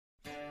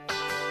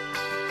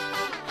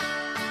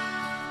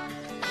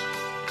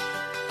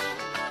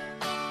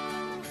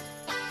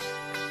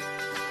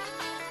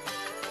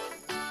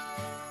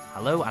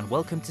Hello and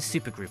welcome to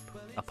Supergroup,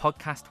 a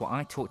podcast where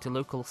I talk to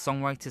local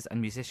songwriters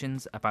and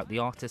musicians about the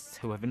artists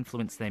who have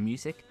influenced their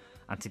music,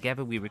 and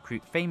together we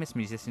recruit famous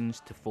musicians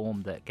to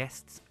form the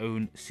guest's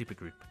own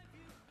supergroup.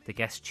 The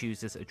guest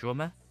chooses a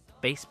drummer,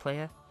 bass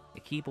player, a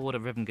keyboard or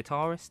rhythm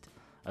guitarist,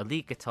 a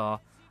lead guitar,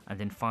 and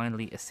then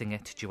finally a singer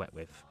to duet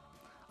with.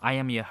 I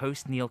am your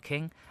host Neil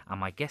King, and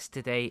my guest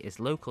today is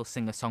local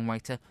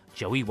singer-songwriter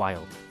Joey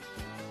Wild.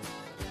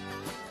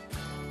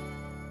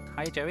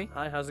 Hi Joey.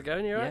 Hi, how's it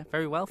going? You alright? Yeah,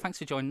 very well. Thanks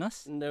for joining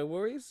us. No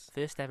worries.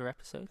 First ever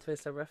episode.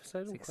 First ever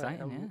episode. It's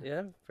exciting,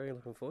 yeah, very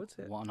looking forward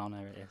to it. What an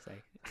honour it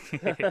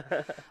is,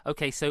 eh?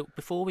 Okay, so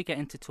before we get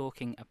into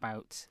talking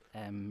about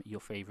your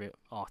favourite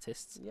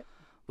artists,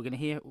 we're going to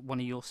hear one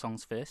of your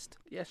songs first.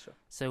 Yeah, sure.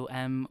 So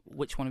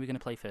which one are we going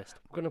to play first?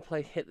 I'm going to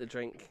play Hit the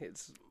Drink.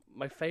 It's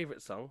my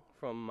favourite song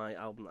from my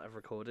album that I've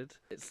recorded.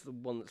 It's the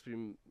one that's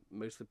been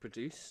mostly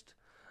produced,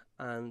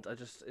 and I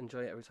just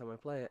enjoy it every time I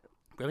play it.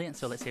 Brilliant,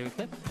 so let's hear a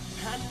clip.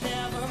 I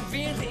never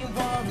really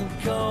want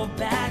to go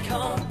back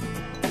home.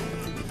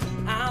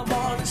 I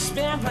want to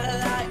spend my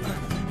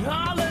life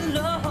all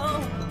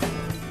alone.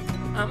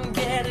 I'm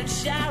getting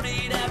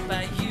shouted at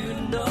by you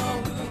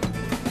know.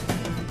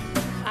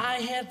 I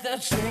hit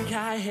the drink,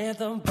 I hit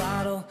the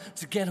bottle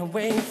to get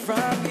away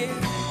from you.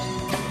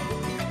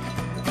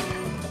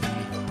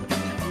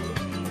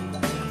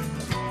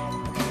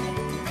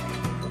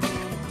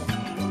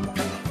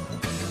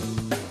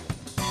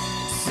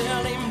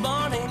 Early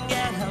morning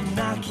and I'm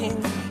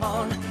knocking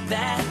on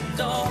that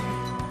door.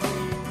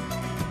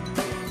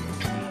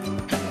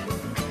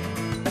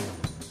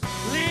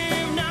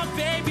 Leave now,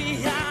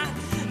 baby, I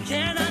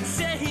cannot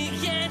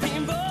take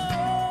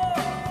anymore.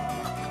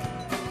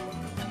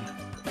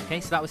 Okay,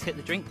 so that was Hit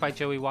the Drink by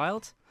Joey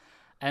Wild.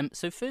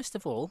 So first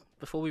of all,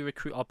 before we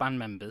recruit our band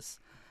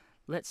members,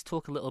 let's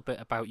talk a little bit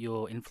about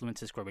your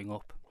influences growing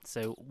up.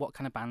 So what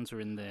kind of bands were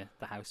in the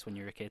house when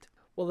you were a kid?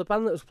 Well, the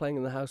band that was playing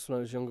in the house when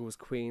I was younger was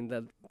Queen.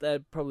 They're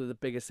probably the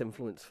biggest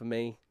influence for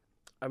me.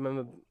 I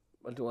don't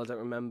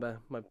remember.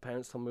 My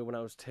parents told me when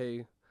I was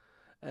 2.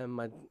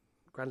 My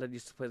granddad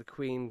used to play the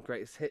Queen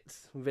Greatest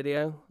Hits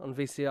video on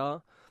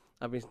VCR.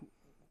 I'd be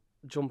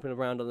jumping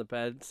around on the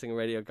bed, singing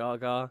Radio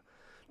Gaga,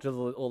 did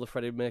all the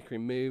Freddie Mercury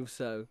moves.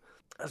 So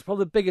that's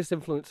probably the biggest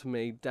influence for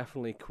me,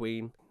 definitely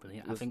Queen.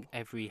 Brilliant. I think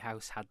every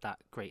house had that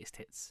Greatest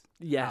Hits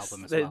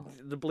album as the, well.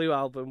 The blue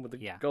album with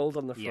the gold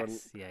on the front.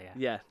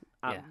 Yes,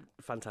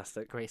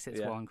 Fantastic. Greatest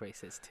Hits 1,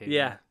 Greatest Hits 2.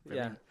 Yeah.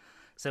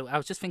 So I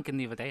was just thinking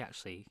the other day,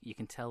 actually, you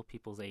can tell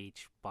people's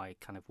age by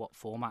kind of what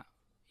format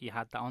you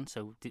had that on.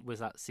 So was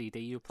that CD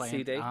you were playing?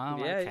 CD. Oh,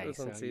 yeah, okay. it was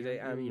on So CD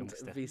you're a and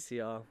youngster.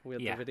 VCR. We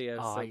had the video,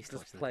 Oh, so I it used to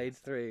watch just the played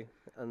videos. through.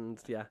 And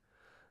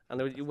and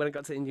then when it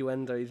got to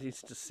Innuendo, you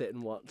used to just sit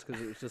and watch because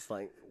it was just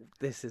like,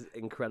 this is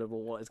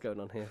incredible. What is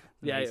going on here?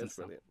 Yeah, it was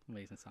brilliant.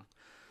 Amazing song.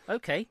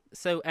 Okay,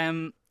 so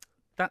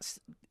that's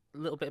a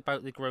little bit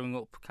about the growing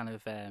up kind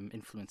of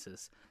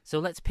influences. So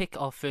let's pick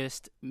our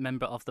first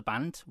member of the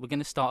band. We're going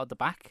to start at the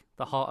back,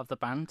 the heart of the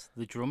band,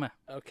 the drummer.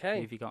 Okay.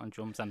 Who have you got on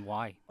drums and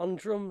why? On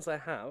drums, I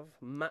have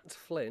Matt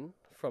Flynn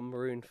from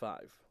Maroon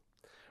 5.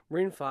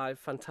 Maroon 5,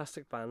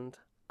 fantastic band.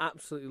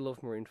 Absolutely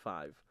love Maroon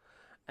 5.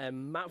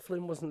 Matt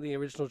Flynn wasn't the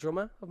original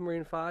drummer of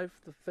Maroon 5.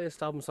 The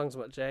first album, Songs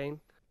About Jane.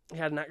 He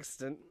had an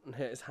accident and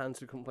hurt his hand,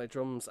 so he couldn't play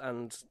drums,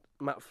 and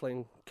Matt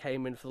Flynn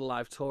came in for the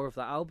live tour of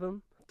that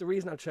album. The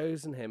reason I've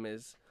chosen him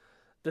is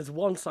there's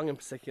one song in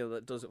particular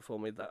that does it for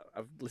me that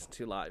I've listened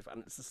to live,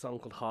 and it's a song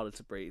called Harder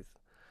to Breathe.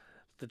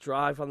 The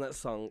drive on that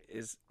song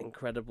is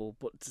incredible,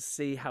 but to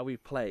see how he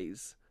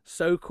plays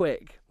so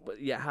quick,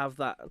 but yet have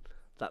that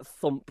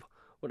thump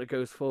when it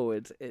goes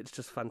forward, it's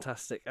just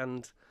fantastic.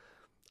 And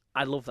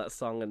I love that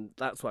song, and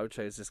that's why I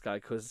chose this guy,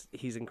 because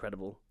he's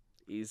incredible.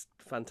 He's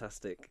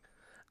fantastic,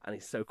 and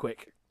he's so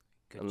quick.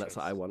 Good and choice. That's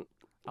what I want.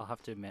 I'll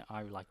have to admit,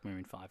 I like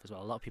Maroon 5 as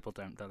well. A lot of people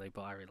don't, do they?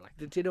 But I really like it.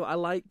 Did you know I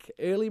like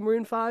early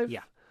Maroon 5?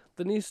 Yeah.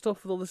 The new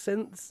stuff with all the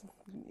synths,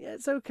 yeah,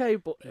 it's okay,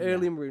 but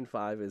early Maroon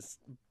 5 is,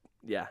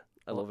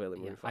 I love early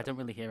Maroon 5. I don't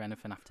really hear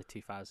anything after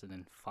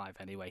 2005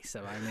 anyway,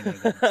 so I only know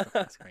that stuff.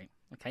 That's great.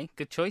 Okay,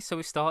 good choice. So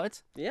we started.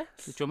 Yes.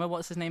 The drummer,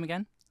 what's his name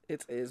again?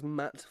 It is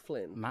Matt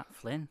Flynn. Matt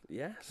Flynn.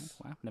 Yes.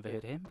 Wow, never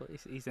heard of him, but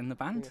he's in the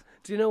band. Yeah.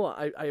 Do you know what?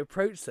 I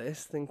approached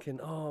this thinking,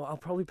 I'll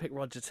probably pick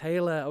Roger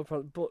Taylor.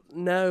 But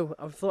no,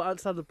 I've thought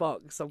outside the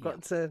box. I've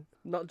got to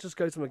not just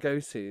go to my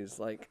go-tos.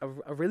 Like,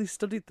 I've really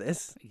studied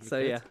this.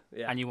 Yeah.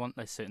 And you want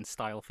a certain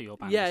style for your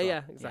band Yeah, as well.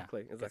 yeah,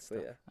 exactly,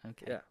 yeah.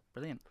 Okay, Yeah.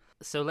 Brilliant.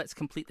 So let's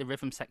complete the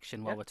rhythm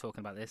section while we're talking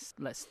about this.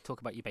 Let's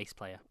talk about your bass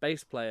player.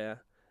 Bass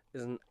player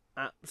is an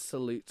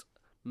absolute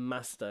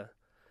master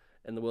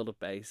in the world of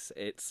bass.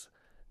 It's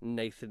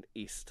Nathan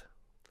East.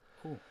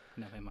 Cool.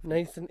 Never heard my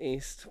Nathan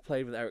East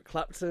played with Eric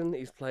Clapton.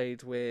 He's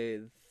played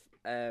with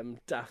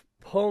Daft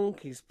Punk.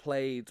 He's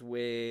played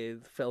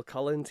with Phil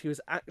Collins. He was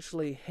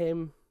actually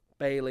him,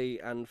 Bailey,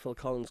 and Phil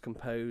Collins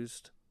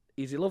composed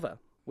Easy Lover,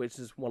 which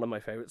is one of my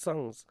favourite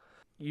songs.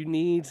 You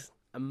need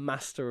a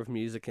master of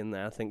music in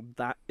there. I think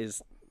that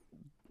is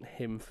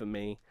him for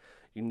me.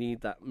 You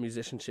need that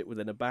musicianship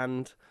within a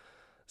band.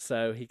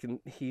 So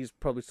he's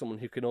probably someone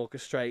who can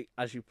orchestrate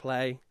as you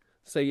play.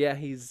 So yeah,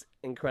 he's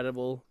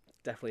incredible.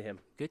 Definitely him.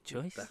 Good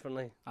choice.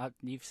 Definitely.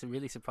 You've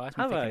really surprised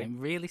me Have picking I? him.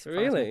 Really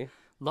surprised me. Really?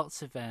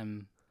 Lots of I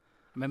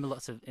remember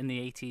lots of in the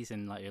 80s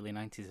and like early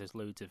 90s. There's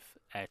loads of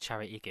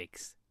charity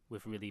gigs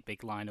with really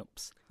big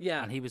lineups.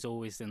 Yeah. And he was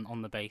always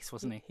on the bass,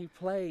 wasn't he? He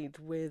played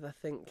with, I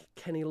think,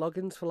 Kenny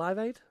Loggins for Live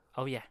Aid.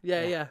 Oh yeah.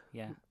 Yeah.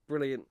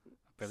 Brilliant.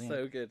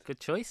 So good. Good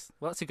choice.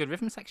 Well, that's a good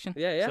rhythm section.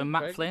 Yeah. So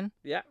Matt great. Flynn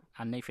Yeah.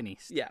 and Nathan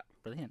East. Yeah.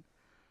 Brilliant.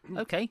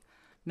 Okay.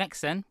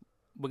 Next then,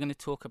 we're going to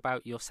talk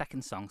about your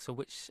second song. So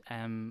what's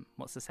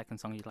the second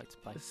song you'd like to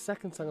play? The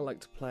second song I'd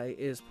like to play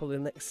is probably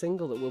the next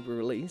single that will be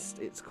released.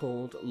 It's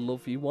called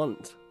Love You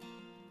Want.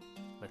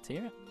 Let's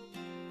hear it.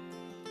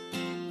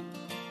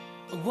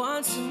 I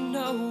want to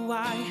know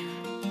why,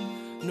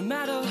 no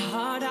matter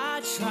how hard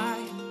I try,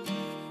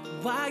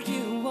 why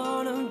you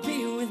wanna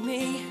be with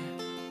me.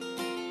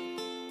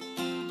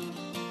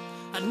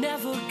 I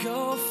never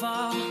go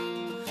far,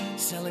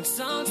 selling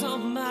songs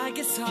on my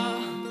guitar,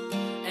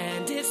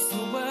 and it's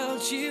the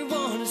world you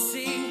wanna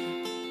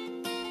see.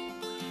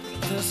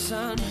 The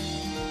sun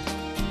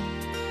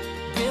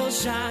will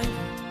shine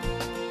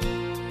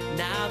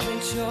now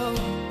that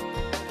you're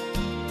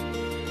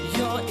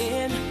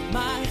in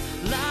my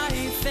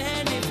life,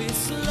 and if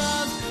it's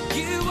love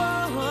you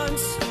want,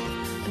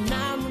 and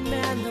I'm the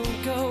man that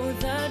will go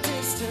the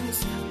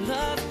distance.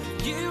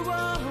 Love you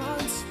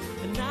want,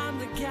 and I'm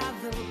the guy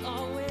that will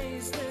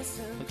always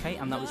listen. Okay,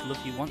 and that was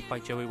Love You Want by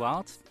Joey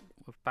Wild.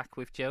 We're back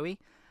with Joey.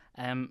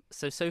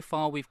 So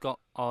far we've got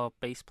our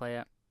bass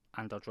player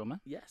and our drummer.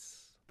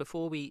 Yes.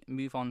 Before we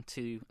move on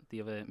to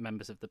the other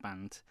members of the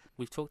band,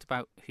 we've talked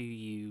about who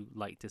you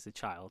liked as a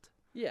child.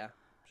 Yeah,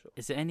 sure.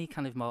 Is there any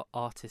kind of more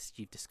artists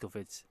you've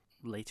discovered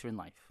later in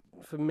life?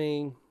 For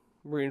me,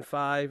 Maroon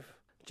 5,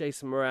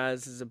 Jason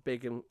Mraz is a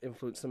big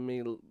influence on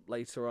me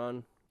later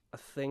on. I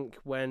think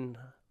when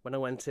I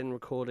went in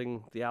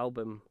recording the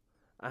album,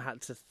 I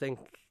had to think,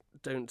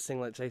 don't sing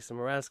like Jason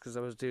Mraz, because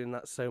I was doing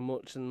that so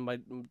much, and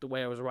the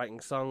way I was writing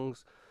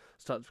songs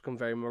started to become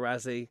very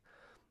Mrazzy,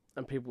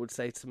 and people would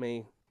say to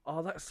me,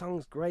 oh, that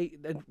song's great.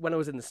 And when I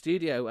was in the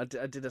studio, I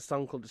did a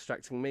song called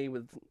Distracting Me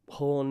with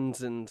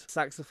horns and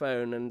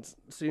saxophone, and as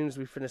soon as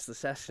we finished the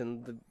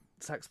session, the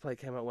sax player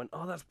came out and went,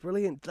 oh, that's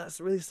brilliant. That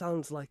really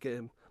sounds like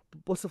a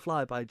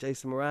Butterfly by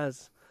Jason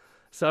Mraz.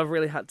 So I've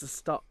really had to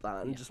stop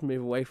that and just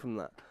move away from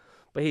that.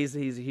 But he's a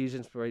huge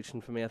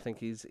inspiration for me. I think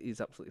he's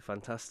absolutely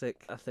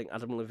fantastic. I think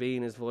Adam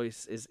Levine, his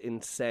voice is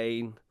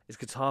insane. His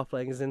guitar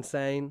playing is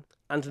insane.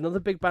 And another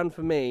big band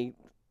for me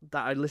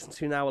that I listen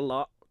to now a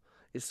lot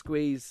is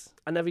Squeeze.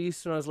 I never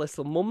used to when I was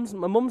little.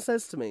 My mum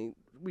says to me,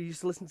 we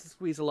used to listen to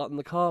Squeeze a lot in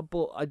the car,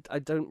 but I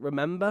don't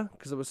remember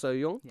because I was so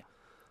young. Yeah.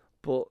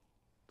 But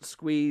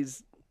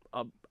Squeeze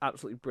are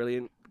absolutely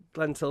brilliant.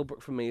 Glenn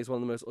Tilbrook for me is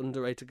one of the most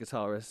underrated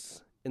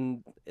guitarists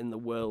in the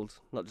world,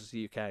 not just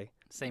the UK.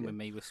 Same with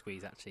me with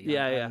Squeeze, actually.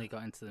 Yeah, I yeah. only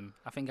got into them.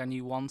 I think I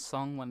knew one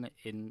song when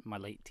in my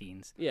late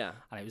teens, Yeah,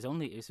 and it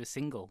was a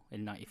single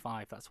in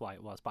 '95. That's why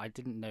it was, but I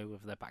didn't know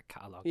of their back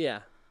catalogue.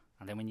 yeah.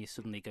 And then when you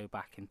suddenly go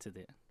back into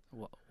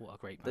what a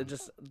great band.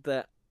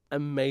 They're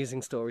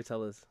amazing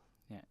storytellers.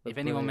 Yeah. They're If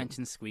anyone brilliant.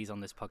 mentions Squeeze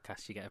on this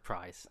podcast, you get a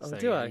prize. Oh, So,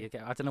 do yeah,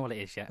 I? I don't know what it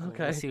is yet.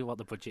 Okay. We'll see what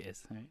the budget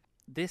is. Right.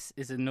 This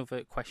is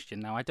another question.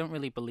 Now, I don't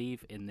really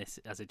believe in this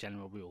as a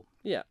general rule,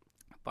 Yeah.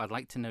 but I'd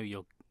like to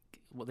know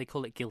what they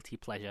call it, guilty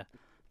pleasure.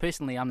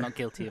 Personally, I'm not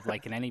guilty of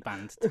liking any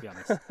band, to be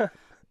honest. But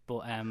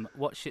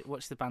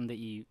what's the band that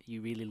you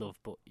really love,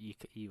 but you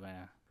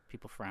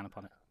people frown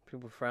upon it?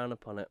 People frown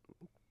upon it.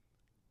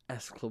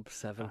 S Club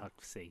 7. Oh,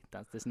 see,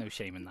 there's no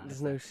shame in that. There's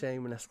is no there?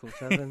 shame in S Club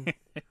 7.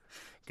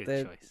 Good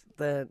They're- choice.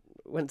 They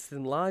went to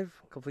them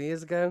live a couple of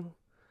years ago.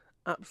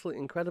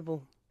 Absolutely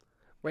incredible.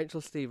 Rachel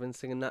Stevens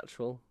singing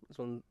Natural is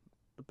one of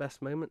the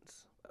best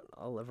moments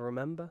I'll ever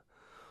remember.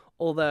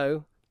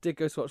 Although, did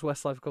go to watch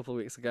Westlife a couple of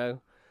weeks ago.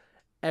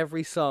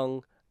 Every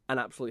song, an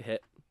absolute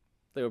hit.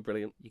 They were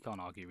brilliant. You can't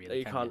argue, really.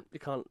 You can't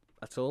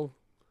at all.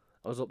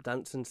 I was up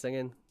dancing,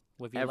 singing.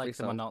 Whether you every like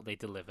them or song. not, they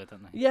deliver,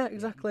 don't they? Yeah,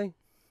 exactly.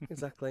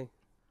 Exactly.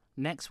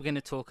 Next, we're going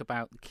to talk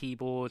about the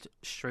keyboard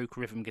stroke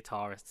rhythm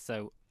guitarist.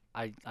 So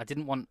I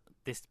didn't want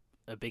this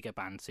a bigger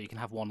band, so you can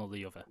have one or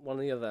the other. One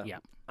or the other. Yeah.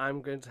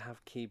 I'm going to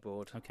have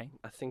keyboard. Okay.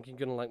 I think you're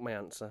going to like my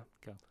answer.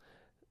 Go.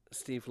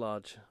 Steve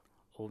Large.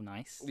 All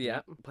nice.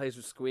 Yeah. Plays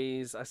with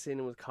Squeeze. I seen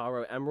him with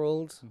Caro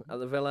Emerald at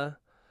the Villa.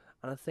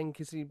 And I think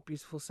is he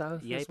Beautiful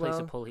South Yeah, as he plays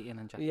well. with Paul Heaton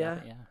and Jack Yeah.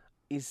 Abbott, yeah.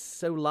 He's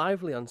so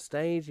lively on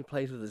stage. He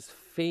plays with his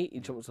feet. He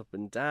jumps up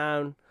and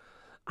down.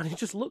 And he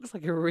just looks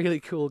like a really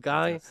cool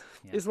guy. does,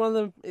 yeah. He's one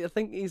of them. I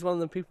think he's one of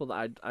the people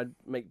that I'd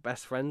make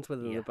best friends with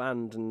in Yeah. the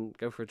band and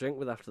go for a drink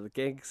with after the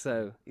gig.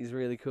 So he's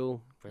really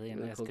cool. Brilliant.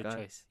 Really That's cool a good guy.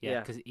 choice. Yeah, Yeah.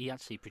 because he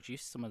actually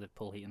produced some of the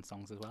Paul Heaton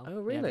songs as well. Oh, Yeah,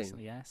 really?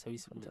 recently, yeah. So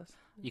Fantastic.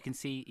 you can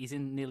see he's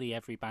in nearly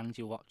every band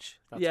you watch.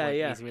 That's Yeah, why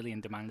yeah. he's really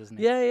in demand, isn't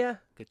he? Yeah, yeah.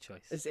 Good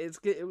choice. It's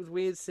good. It was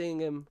weird seeing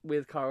him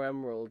with Caro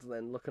Emerald and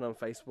then looking on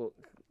Facebook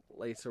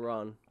later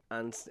on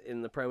and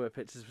in the promo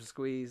pictures for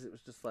Squeeze. It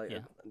was just like,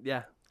 Yeah.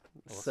 yeah,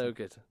 so Awesome.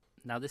 good.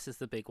 Now this is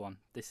the big one.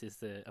 This is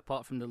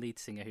apart from the lead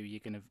singer who you're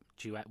going to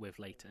duet with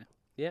later.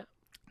 Yeah.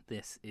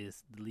 This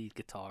is the lead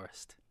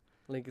guitarist.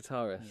 Lead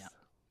guitarist. Yeah.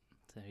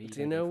 So Do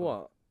you know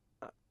what?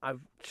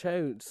 I've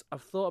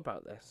thought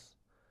about this,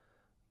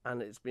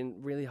 and it's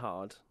been really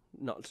hard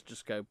not to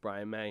just go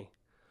Brian May.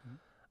 Mhm.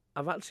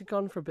 I've actually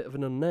gone for a bit of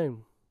an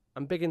unknown.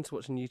 I'm big into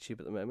watching YouTube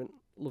at the moment.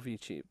 Love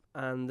YouTube.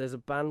 And there's a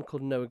band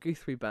called Noah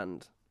Guthrie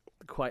Band.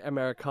 Quite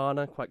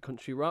Americana, quite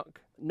country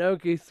rock. Noah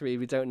Guthrie,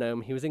 if you don't know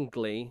him, he was in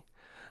Glee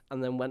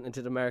and then went and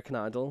did American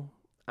Idol.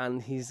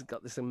 And he's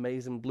got this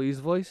amazing blues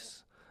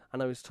voice.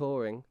 And I was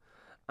touring.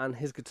 And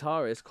his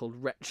guitarist called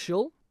Rhett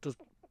Shull does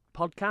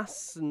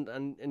podcasts and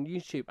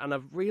YouTube. And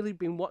I've really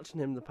been watching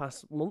him the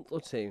past month or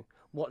two.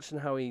 Watching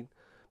how he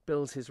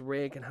builds his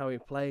rig and how he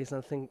plays.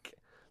 And I think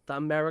that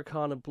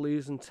Americana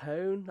blues and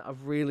tone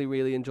I've really,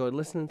 really enjoyed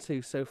listening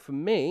to. So for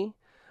me,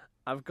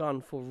 I've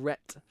gone for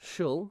Rhett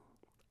Shull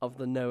of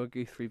the Noah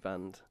Guthrie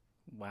Band.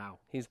 Wow.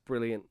 He's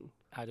brilliant.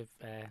 I'd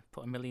have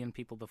put a million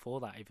people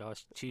before that if I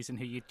was choosing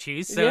who you'd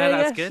choose. So Yeah,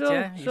 that's yeah, good. sure,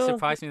 Yeah, you sure.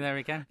 surprised me there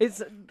again.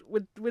 It's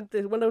with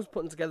when I was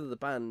putting together the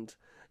band,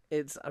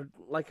 it's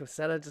like I've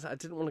said, I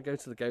didn't want to go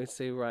to the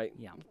go-to, right?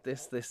 Yeah.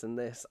 This, and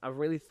this. I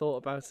really thought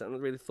about it and I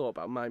really thought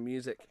about my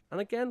music.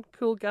 And again,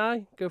 cool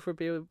guy. Go for a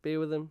beer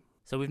with him.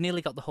 So we've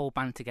nearly got the whole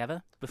band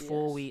together.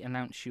 Before Yes. we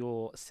announce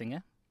your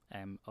singer,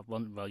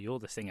 well, you're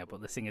the singer,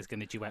 but the singer's going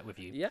to duet with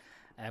you. Yeah.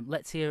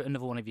 Let's hear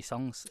another one of your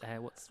songs.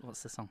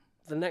 What's the song?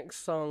 The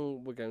next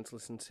song we're going to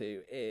listen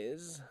to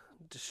is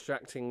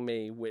Distracting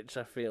Me, which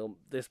I feel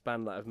this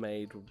band that I've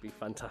made would be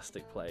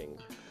fantastic playing.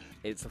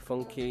 It's a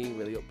funky,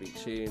 really upbeat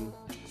tune,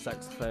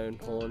 saxophone,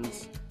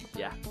 horns.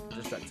 Yeah,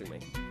 Distracting Me.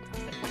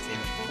 Let's hear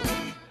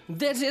it.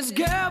 There's this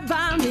girl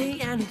by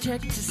me, and I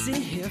check to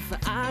see if her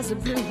eyes are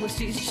blue when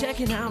she's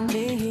checking out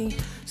me.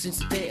 Since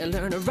the day I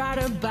learned to ride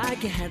a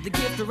bike, I had the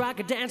gift to rock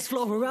a dance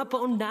floor up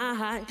all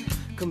night.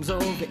 Comes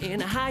over in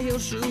her high heel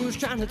shoes,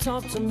 trying to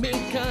talk to me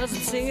cause I'm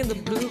singing the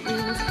blues.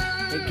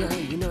 Hey girl,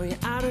 you know you're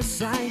out of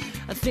sight.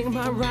 I think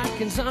my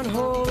rocking's on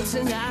hold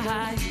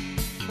tonight.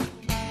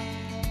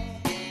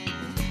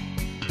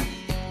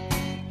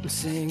 I'm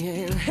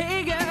singing,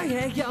 hey girl,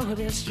 yeah, you're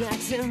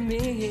distracting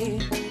me.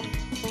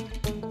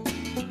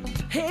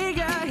 Hey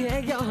girl, yeah,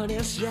 you're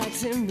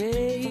distracting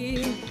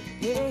me.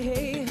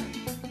 Hey,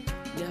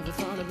 never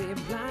thought I'd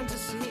be blind to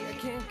see. I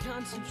can't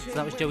concentrate. So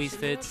that was Joey's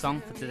third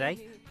song for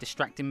today,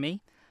 Distracting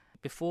Me.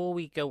 Before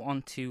we go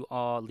on to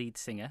our lead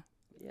singer,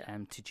 Yeah.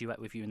 to duet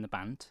with you in the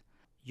band,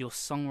 your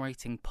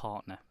songwriting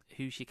partner,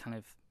 who's your kind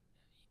of,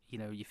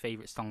 your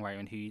favourite songwriter,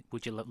 and who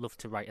would you love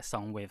to write a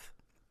song with?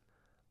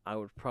 I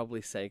would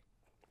probably say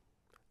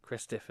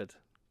Chris Difford.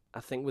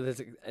 I think with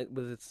his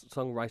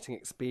songwriting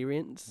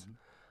experience,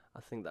 I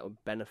think that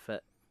would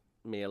benefit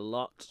me a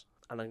lot,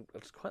 and I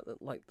just quite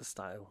like the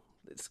style.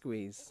 It's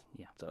Squeeze.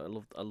 Yeah.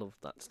 So I love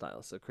that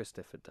style. So Chris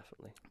Difford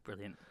definitely,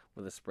 Brilliant.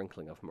 with a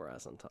sprinkling of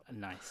Mraz on top.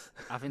 Nice.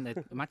 I think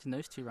imagine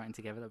those two writing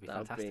together, that'd be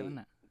That'd fantastic, be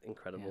wouldn't it?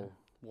 Incredible.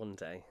 One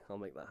day I'll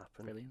make that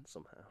happen. Brilliant.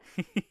 Somehow.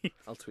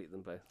 I'll tweet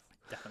them both.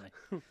 Definitely.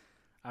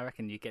 I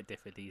reckon you get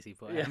Difford easy,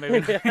 but Yeah.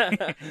 maybe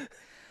not.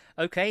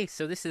 Okay,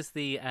 so this is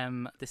the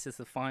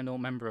final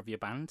member of your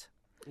band,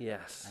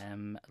 Yes.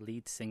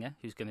 lead singer,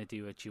 who's going to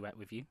do a duet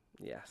with you.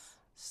 Yes.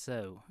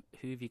 So,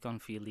 who have you gone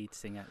for your lead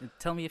singer?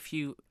 Tell me a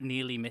few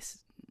near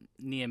misses.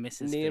 Near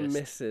first.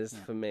 misses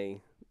Yeah. for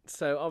me.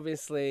 So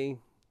obviously,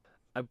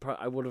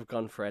 I would have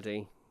gone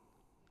Freddie.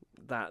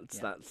 That's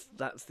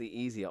the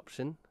easy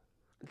option.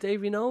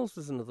 Davy Knowles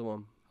was another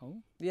one.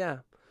 Oh, Yeah,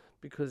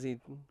 because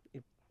he'd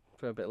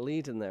throw a bit of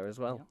lead in there as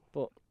well. Yeah.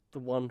 But the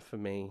one for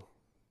me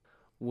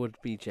would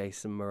be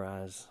Jason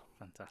Mraz.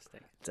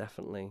 fantastic.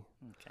 Definitely.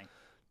 Okay.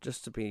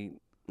 Just to be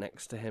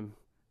next to him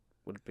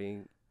would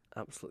be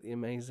absolutely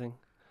amazing.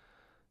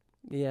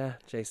 Yeah,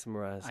 Jason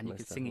Mraz. And you most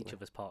could sing each definitely.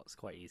 other's parts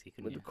quite easy,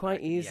 couldn't you?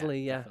 Quite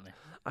easily, yeah. Definitely.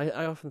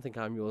 I often think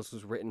I'm Yours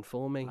was written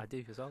for me. I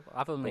do as well.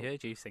 I've only But-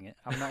 heard you sing it.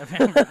 I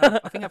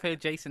think I've heard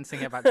Jason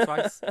sing it about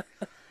twice.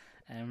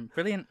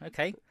 Brilliant.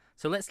 Okay,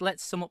 so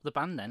let's sum up the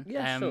band then.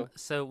 Yeah, sure.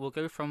 So we'll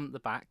go from the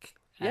back.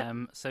 Yeah.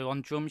 So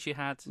on drums you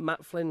had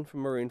Matt Flynn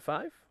from Maroon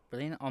 5,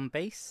 brilliant. On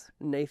bass,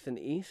 Nathan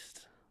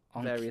East,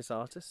 on various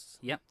artists,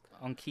 yep.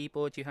 On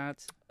keyboard you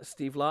had.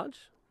 Steve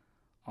Large,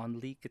 On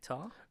lead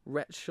guitar,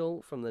 Rhett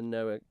Shull from the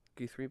Noah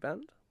Guthrie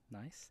Band,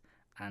 nice.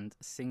 And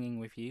singing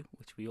with you,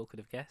 which we all could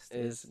have guessed,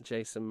 is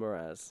Jason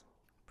Mraz.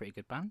 pretty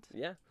good band.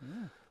 Yeah.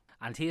 Yeah.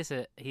 And here's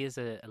a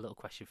little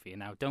question for you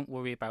now. Don't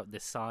worry about the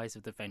size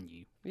of the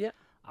venue. Yeah.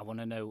 I want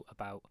to know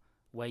about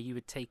where you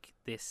would take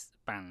this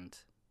band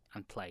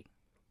and play.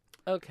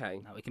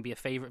 Okay. Now, it can be a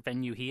favourite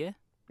venue here.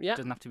 Yeah. It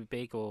doesn't have to be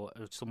big or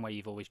somewhere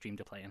you've always dreamed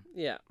of playing.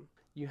 Yeah.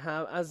 You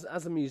have,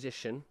 as a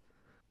musician,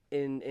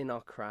 in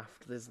our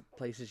craft, there's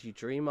places you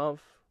dream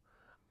of,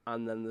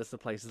 and then there's the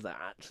places that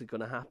are actually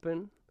going to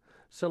happen.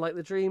 So, like,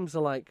 the dreams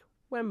are like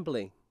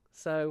Wembley.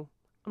 So,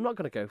 I'm not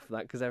going to go for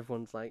that because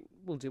everyone's like,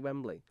 we'll do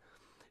Wembley.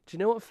 Do you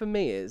know what for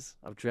me is?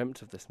 I've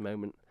dreamt of this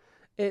moment.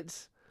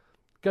 It's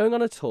going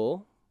on a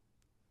tour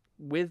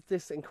with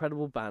this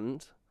incredible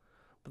band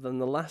But then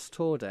the last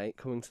tour date,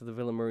 coming to the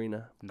Villa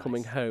Marina,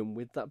 coming Nice. home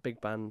with that big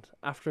band,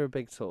 after a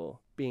big tour,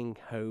 being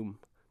home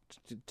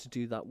to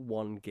do that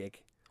one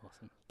gig.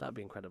 Awesome. That'd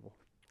be incredible.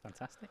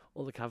 Fantastic.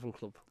 Or the Cavern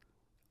Club.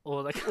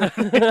 Or like,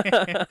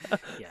 yeah,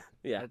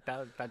 Yeah.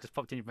 that just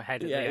popped into my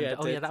head at Yeah, the end. yeah, it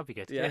Oh yeah, did. that'd be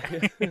good.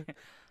 Yeah.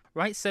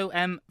 Right. So,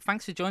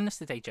 thanks for joining us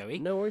today, Joey.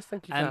 No worries,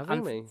 thank you for having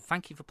and me.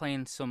 thank you for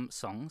playing some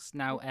songs.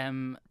 Now,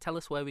 tell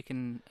us where we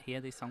can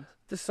hear these songs.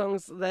 The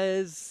songs,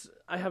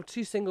 I have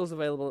 2 singles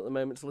available at the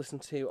moment to listen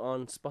to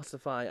on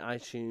Spotify,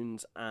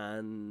 iTunes,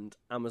 and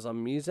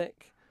Amazon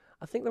Music.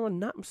 I think they're on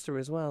Napster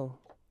as well.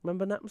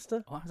 Remember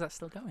Napster? Oh, is that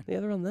still going? Yeah,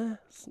 they're on there.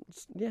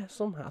 Yeah,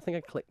 somehow. I think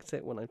I clicked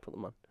it when I put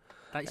them on.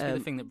 That used to be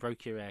the thing that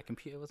broke your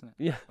computer, wasn't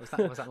it? Yeah. Was that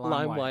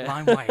LimeWire?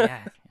 LimeWire. LimeWire,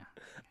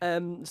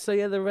 yeah. So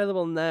yeah, they're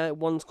available on there.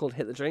 One's called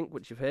Hit the Drink,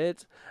 which you've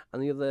heard,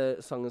 and the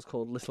other song is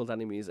called Little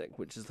Danny Music,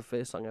 which is the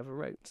first song I ever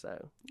wrote.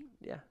 So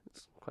yeah,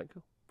 it's quite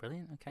cool.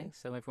 Brilliant. Okay,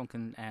 so everyone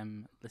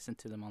can listen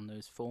to them on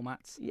those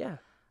formats, Yeah.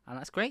 and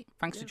that's great.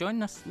 Thanks for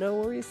joining us. No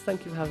worries.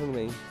 Thank you for having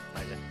me.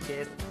 Pleasure.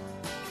 Cheers.